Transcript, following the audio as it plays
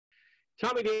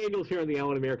Tommy Daniels here on the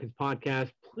Allen Americans podcast.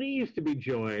 Pleased to be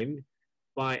joined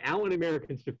by Allen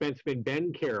Americans defenseman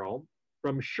Ben Carroll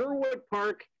from Sherwood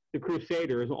Park, the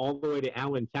Crusaders, all the way to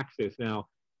Allen, Texas. Now,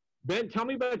 Ben, tell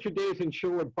me about your days in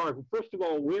Sherwood Park. First of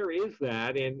all, where is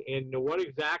that, and what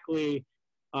exactly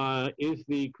is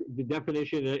the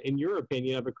definition, in your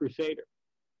opinion, of a Crusader?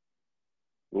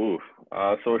 So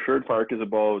Sherwood Park is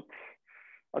about,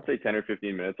 I'd say 10 or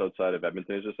 15 minutes outside of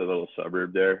Edmonton. It's just a little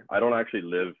suburb there. I don't actually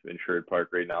live in Sherwood Park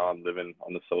right now. I'm living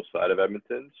on the south side of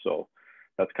Edmonton. So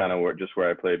that's kind of where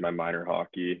I played my minor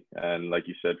hockey. And like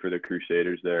you said, for the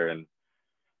Crusaders there, and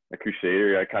a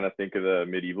Crusader, I kind of think of the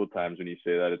medieval times when you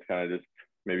say that. It's kind of just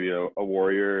maybe a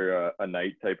warrior, a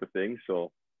knight type of thing.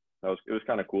 So it was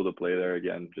kind of cool to play there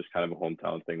again. Just kind of a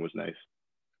hometown thing was nice.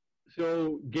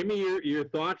 So give me your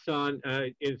thoughts on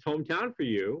its hometown for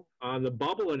you, on the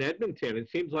bubble in Edmonton. It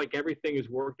seems like everything has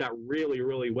worked out really,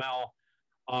 really well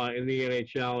in the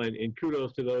NHL, and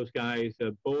kudos to those guys.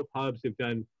 Both hubs have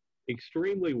done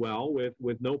extremely well with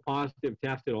no positive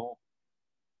test at all.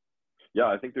 Yeah,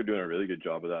 I think they're doing a really good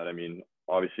job of that. I mean,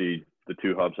 obviously the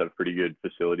two hubs have pretty good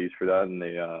facilities for that, and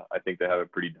I think they have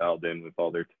it pretty dialed in with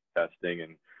all their testing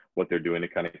and what they're doing to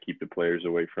kind of keep the players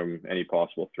away from any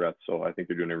possible threats. So I think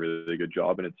they're doing a really good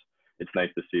job, and it's nice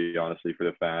to see, honestly, for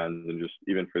the fans and just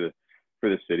even for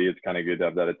the city. It's kind of good to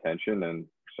have that attention, and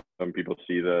some people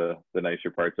see the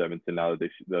nicer parts of Edmonton now that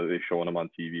they're showing them on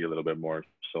TV a little bit more.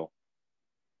 So,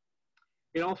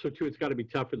 and also too, it's got to be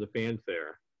tough for the fans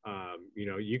there.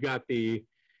 You got the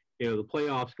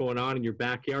playoffs going on in your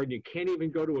backyard, and you can't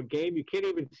even go to a game. You can't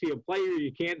even see a player.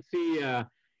 You can't see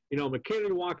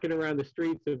McKinnon walking around the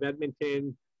streets of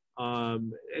Edmonton.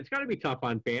 It's got to be tough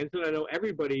on fans, and I know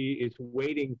everybody is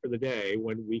waiting for the day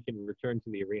when we can return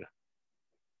to the arena.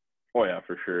 Oh yeah,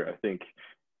 for sure. I think,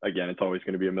 again, it's always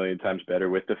going to be a million times better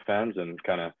with the fans, and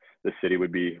kind of the city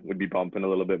would be bumping a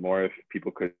little bit more if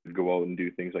people could go out and do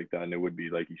things like that. And it would be,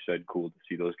 like you said, cool to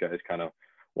see those guys kind of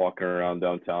walking around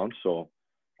downtown. So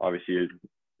obviously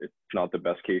it's not the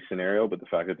best case scenario, but the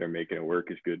fact that they're making it work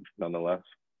is good nonetheless.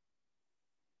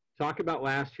 Talk about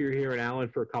last year here in Allen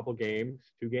for a couple games,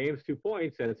 2 games, 2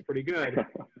 points. That's pretty good.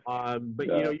 But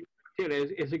yeah.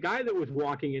 As a guy that was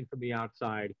walking in from the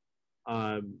outside,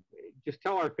 just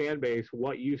tell our fan base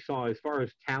what you saw as far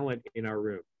as talent in our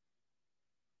room.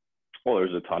 Well,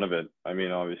 there's a ton of it. I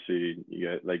mean, obviously you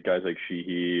get like guys like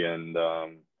Sheehy and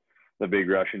the big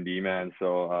Russian D-man.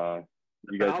 So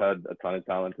you guys had a ton of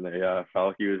talent in there. Yeah,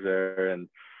 Falke was there, and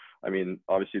I mean,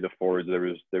 obviously the forwards,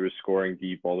 there was scoring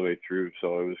deep all the way through.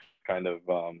 So it was kind of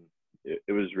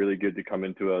it was really good to come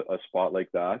into a spot like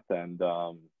that, and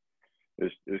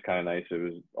it was kind of nice. It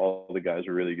was, all the guys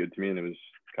were really good to me, and it was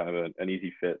kind of an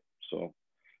easy fit. So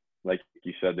like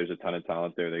you said, there's a ton of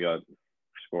talent there. They got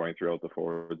scoring throughout the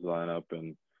forwards lineup,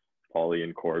 and Paulie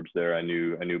and Corbs there. I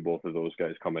knew both of those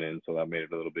guys coming in, so that made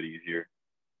it a little bit easier.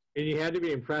 And you had to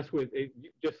be impressed with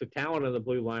just the talent on the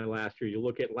blue line last year. You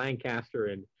look at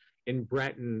Lancaster and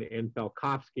Breton and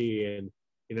Felkovsky and,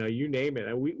 you name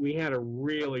it. We had a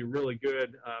really, really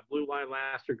good blue line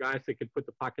last year, guys that could put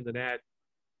the puck in the net.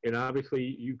 And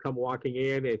obviously you come walking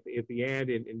in at the end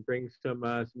and bring some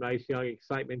nice young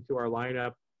excitement to our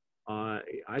lineup.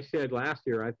 I said last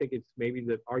year, I think it's maybe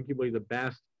arguably the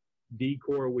best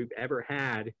D-core we've ever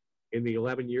had in the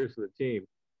 11 years of the team.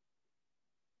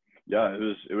 Yeah,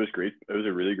 it was great. It was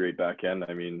a really great back end.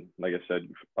 I mean, like I said,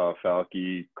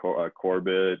 Falke,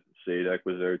 Corbett, Sadek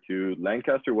was there too.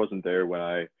 Lancaster wasn't there when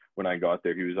I got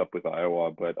there. He was up with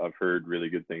Iowa, but I've heard really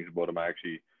good things about him. I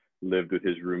actually lived with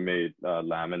his roommate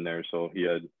Lamin there, so he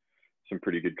had some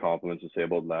pretty good compliments to say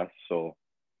about Les. So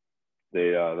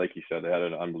they, like you said, they had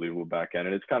an unbelievable back end,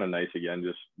 and it's kind of nice again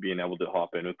just being able to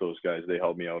hop in with those guys. They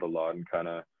helped me out a lot, and kind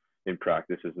of in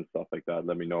practices and stuff like that,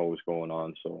 let me know what was going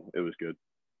on. So it was good.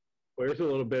 Well, here's a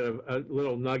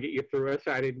little nugget you threw us.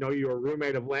 I didn't know you were a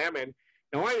roommate of Lamin.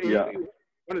 Now,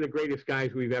 one of the greatest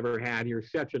guys we've ever had. You're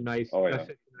such a nice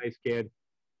kid.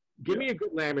 Give me a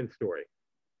good Lamin story.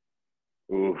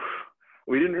 Ooh,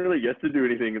 we didn't really get to do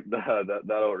anything that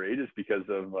outrageous because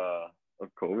of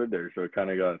COVID there. So it kind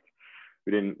of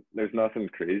there's nothing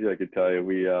crazy I could tell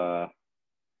you.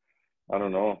 I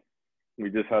don't know. We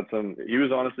just had he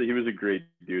was a great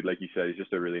dude. Like you said, he's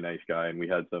just a really nice guy. And we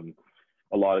had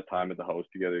a lot of time at the house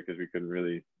together because we couldn't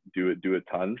really do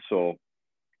a ton. So,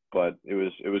 but it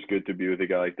was good to be with a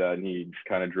guy like that. And he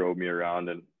kind of drove me around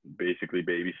and basically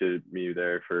babysitted me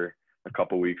there for a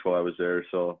couple of weeks while I was there.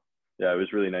 So yeah, it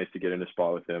was really nice to get in a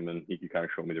spot with him, and he could kind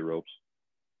of show me the ropes.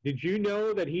 Did you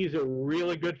know that he's a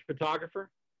really good photographer?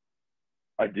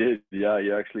 I did. Yeah,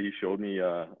 he showed me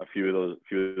a few of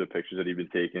the pictures that he'd been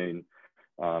taking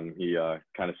He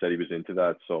kind of said he was into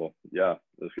that. So yeah,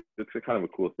 it's a kind of a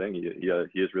cool thing.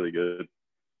 He is really good.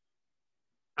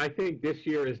 I think this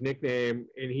year his nickname,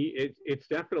 and it's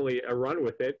definitely a run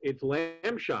with it. It's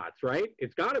Lamb Shots, right?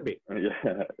 It's got to be.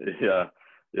 Yeah.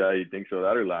 You think so?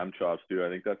 That or Lamb Chops too. I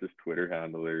think that's his Twitter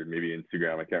handle or maybe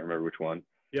Instagram. I can't remember which one.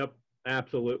 Yep,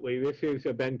 absolutely. This is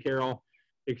Ben Carroll.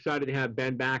 Excited to have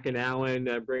Ben back in Allen,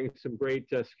 bring some great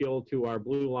skill to our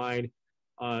blue line.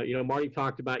 Marty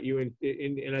talked about you,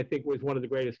 and I think was one of the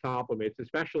greatest compliments,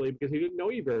 especially because he didn't know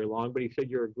you very long, but he said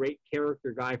you're a great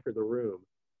character guy for the room.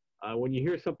 When you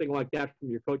hear something like that from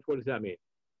your coach, what does that mean?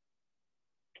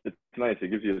 It's nice. It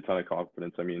gives you a ton of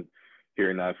confidence. I mean,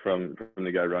 hearing that from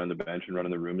the guy running the bench and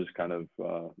running the room is kind of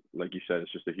like you said,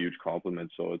 it's just a huge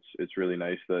compliment. So it's really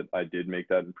nice that I did make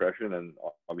that impression, and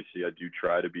obviously I do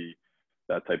try to be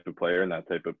that type of player and that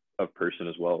type of person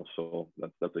as well. So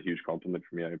that's a huge compliment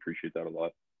for me. I appreciate that a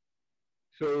lot.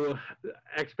 So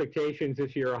expectations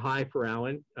this year are high for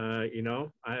Allen. I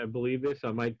believe this.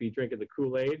 I might be drinking the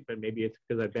Kool-Aid, but maybe it's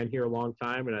because I've been here a long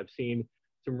time and I've seen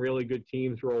some really good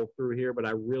teams roll through here. But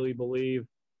I really believe,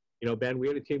 Ben, we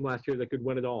had a team last year that could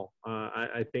win it all.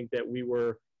 I think that we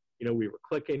were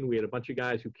clicking. We had a bunch of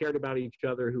guys who cared about each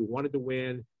other, who wanted to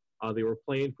win. They were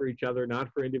playing for each other, not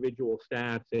for individual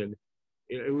stats. And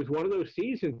it was one of those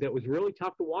seasons that was really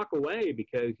tough to walk away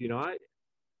because,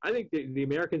 I think the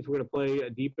Americans were going to play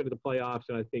deep into the playoffs,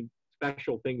 and I think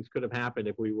special things could have happened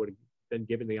if we would have been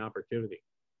given the opportunity.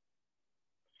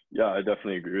 Yeah, I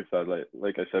definitely agree with that.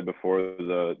 Like I said before,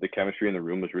 the chemistry in the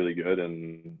room was really good,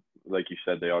 and like you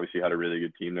said, they obviously had a really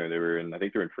good team there. I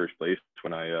think they were in first place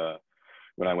when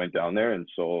I went down there, and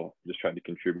so just tried to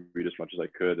contribute as much as I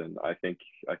could. And I think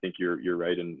you're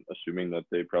right in assuming that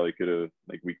we probably could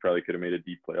have made a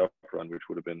deep playoff run, which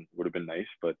would have been nice,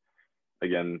 but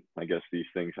again, I guess these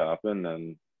things happen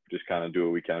and just kind of do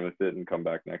what we can with it and come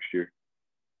back next year.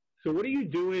 So what are you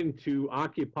doing to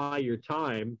occupy your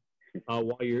time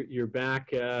while you're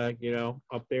back,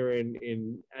 up there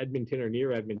in Edmonton or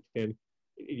near Edmonton?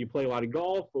 You play a lot of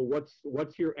golf, or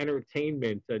what's your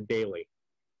entertainment daily?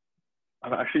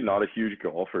 I'm actually not a huge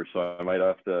golfer, so I might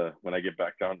have to, when I get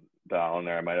back down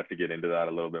there, I might have to get into that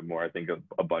a little bit more. I think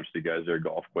a bunch of the guys there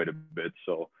golf quite a bit,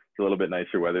 so it's a little bit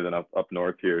nicer weather than up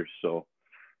north here. So,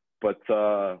 but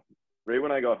right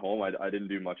when I got home, I didn't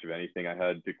do much of anything. I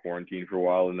had to quarantine for a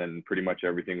while, and then pretty much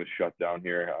everything was shut down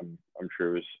here. I'm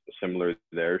sure it was similar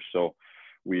there. So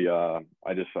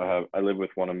I live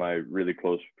with one of my really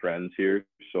close friends here,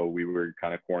 so we were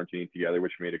kind of quarantining together,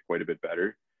 which made it quite a bit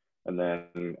better. And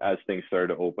then as things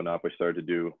started to open up, I started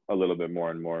to do a little bit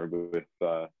more and more with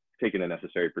taking the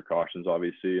necessary precautions,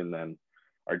 obviously. And then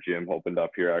our gym opened up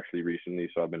here actually recently,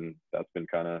 so that's been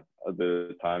kind of a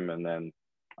bit of time. And then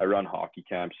I run hockey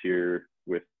camps here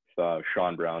with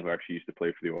Sean Brown, who actually used to play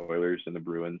for the Oilers and the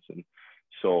Bruins. And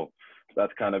so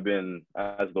that's kind of been,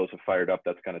 as those have fired up,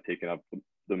 that's kind of taken up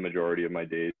the majority of my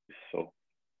days. So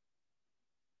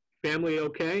family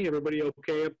okay? Everybody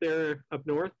okay up there up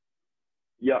north?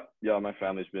 Yeah, my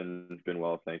family's been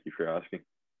well. Thank you for asking.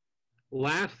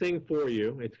 Last thing for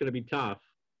you, it's going to be tough.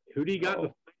 Who do you got in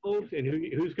the finals, and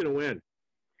who's going to win?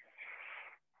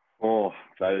 Oh,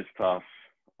 that is tough.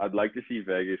 I'd like to see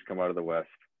Vegas come out of the West.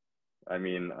 I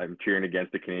mean, I'm cheering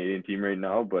against the Canadian team right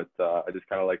now, but I just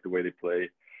kind of like the way they play.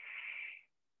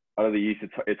 Out of the East,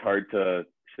 it's hard to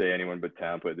say anyone but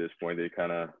Tampa at this point. They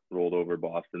kind of rolled over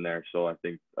Boston there, so I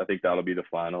think that'll be the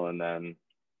final, and then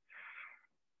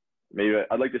maybe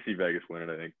I'd like to see Vegas win it,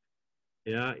 I think.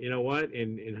 Yeah, you know what?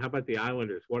 And how about the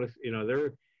Islanders?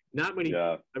 There not many.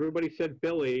 Yeah. Everybody said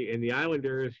Philly, and the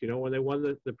Islanders, when they won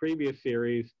the previous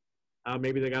series,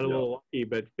 maybe they got a little lucky.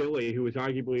 But Philly, who was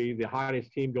arguably the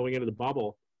hottest team going into the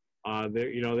bubble,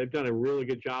 they've done a really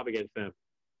good job against them.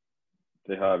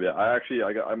 They have, yeah.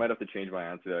 I might have to change my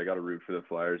answer. I got to root for the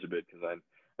Flyers a bit because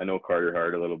I know Carter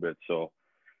Hart a little bit, so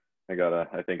I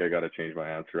think I gotta change my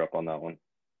answer up on that one.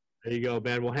 There you go,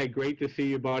 Ben. Well, hey, great to see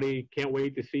you, buddy. Can't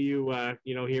wait to see you,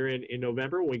 here in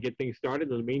November when we get things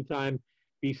started. In the meantime,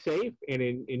 be safe and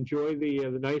enjoy the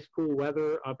nice, cool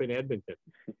weather up in Edmonton.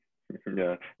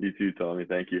 Yeah, you too, Tommy.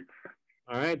 Thank you.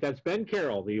 All right, that's Ben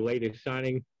Carroll, the latest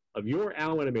signing of your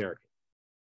Allen American.